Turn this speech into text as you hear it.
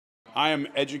I am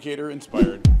Educator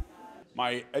Inspired.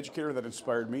 My educator that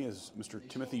inspired me is Mr.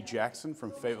 Timothy Jackson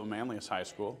from Fayetteville Manlius High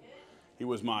School. He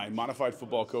was my modified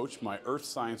football coach, my earth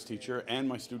science teacher, and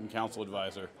my student council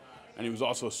advisor. And he was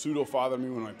also a pseudo-father to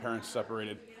me when my parents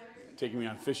separated, taking me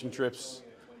on fishing trips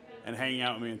and hanging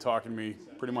out with me and talking to me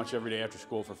pretty much every day after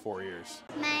school for 4 years.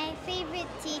 My favorite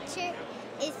teacher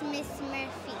is Miss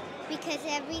Murphy because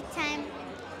every time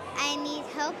I need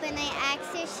help and I ask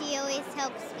her, she always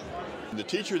helps me. The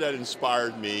teacher that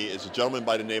inspired me is a gentleman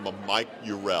by the name of Mike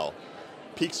Urell.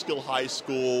 Peekskill High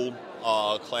School,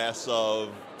 class of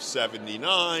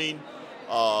 79,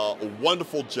 a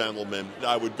wonderful gentleman.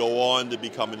 I would go on to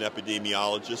become an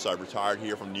epidemiologist. I retired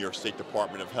here from New York State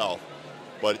Department of Health.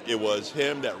 But it was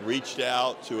him that reached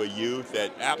out to a youth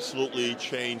that absolutely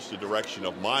changed the direction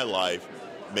of my life,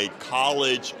 made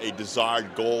college a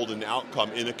desired goal and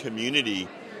outcome in a community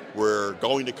where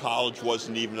going to college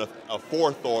wasn't even a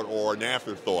forethought or an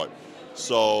afterthought.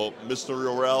 So, Mr.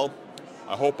 Urell,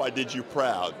 I hope I did you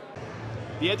proud.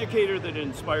 The educator that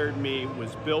inspired me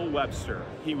was Bill Webster.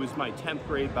 He was my 10th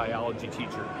grade biology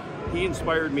teacher. He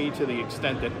inspired me to the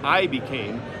extent that I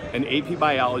became an AP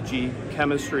biology,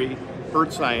 chemistry,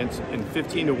 earth science, and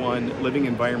 15-to-1 living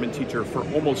environment teacher for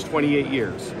almost 28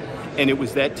 years. And it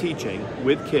was that teaching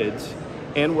with kids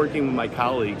and working with my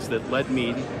colleagues that led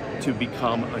me to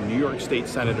become a New York State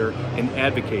Senator and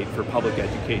advocate for public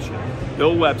education.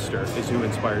 Bill Webster is who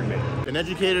inspired me. An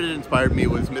educator that inspired me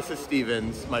was Mrs.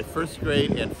 Stevens, my first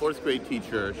grade and fourth grade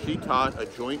teacher. She taught a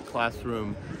joint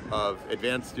classroom of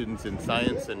advanced students in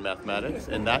science and mathematics,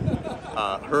 and that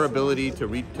her ability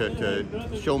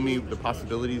to show me the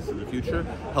possibilities of the future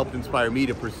helped inspire me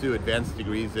to pursue advanced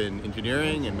degrees in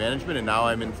engineering and management, and now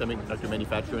I'm in semiconductor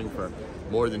manufacturing for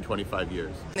more than 25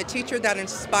 years. The teacher that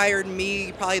inspired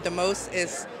me probably the most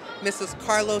is Mrs.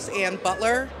 Carlos Ann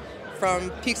Butler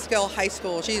from Peekskill High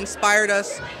School. She inspired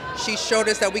us. She showed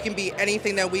us that we can be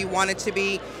anything that we wanted to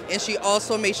be, and she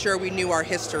also made sure we knew our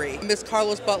history. Miss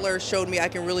Carlos Butler showed me I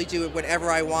can really do whatever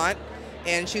I want,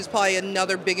 and she's probably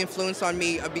another big influence on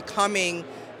me of becoming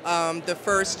the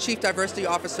first Chief Diversity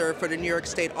Officer for the New York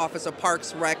State Office of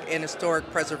Parks, Rec, and Historic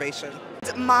Preservation.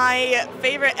 My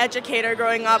favorite educator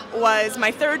growing up was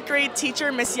my 3rd grade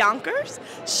teacher, Miss Yonkers.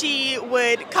 She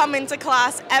would come into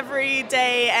class every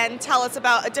day and tell us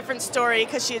about a different story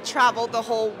because she had traveled the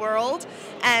whole world,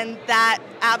 and that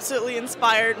absolutely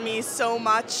inspired me so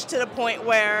much to the point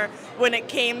where when it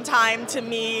came time for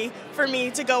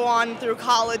me to go on through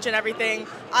college and everything,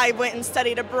 I went and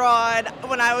studied abroad.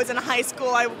 When I was in high school,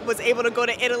 I was able to go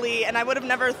to Italy, and I would have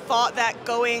never thought that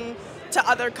going to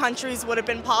other countries would have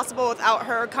been possible without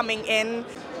her coming in.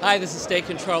 Hi, this is State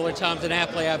Controller Tom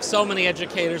DiNapoli. I have so many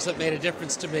educators that made a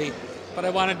difference to me, but I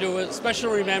want to do a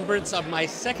special remembrance of my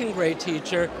 2nd grade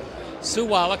teacher, Sue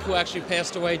Wallach, who actually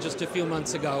passed away just a few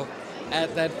months ago.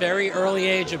 At that very early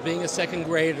age of being a 2nd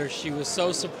grader, she was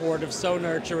so supportive, so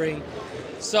nurturing,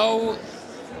 so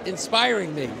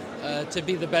inspiring me to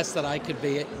be the best that I could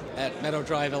be at Meadow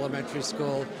Drive Elementary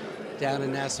School down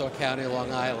in Nassau County,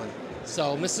 Long Island.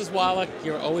 So, Mrs. Wallach,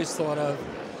 you're always thought of,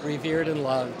 revered, and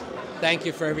loved. Thank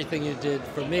you for everything you did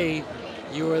for me.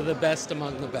 You were the best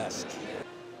among the best.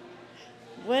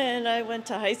 When I went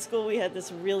to high school, we had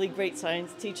this really great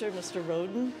science teacher, Mr.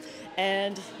 Roden,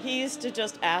 and he used to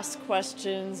just ask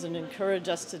questions and encourage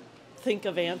us to think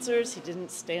of answers. He didn't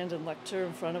stand and lecture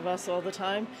in front of us all the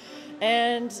time.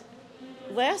 And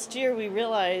last year we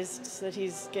realized that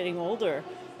he's getting older,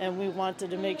 and we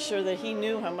wanted to make sure that he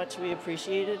knew how much we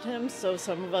appreciated him, so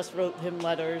some of us wrote him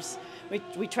letters.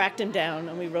 We tracked him down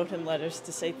and we wrote him letters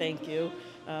to say thank you,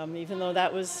 even though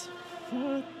that was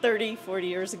 30, 40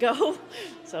 years ago.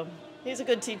 So he's a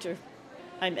good teacher.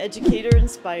 I'm Educator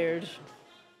Inspired.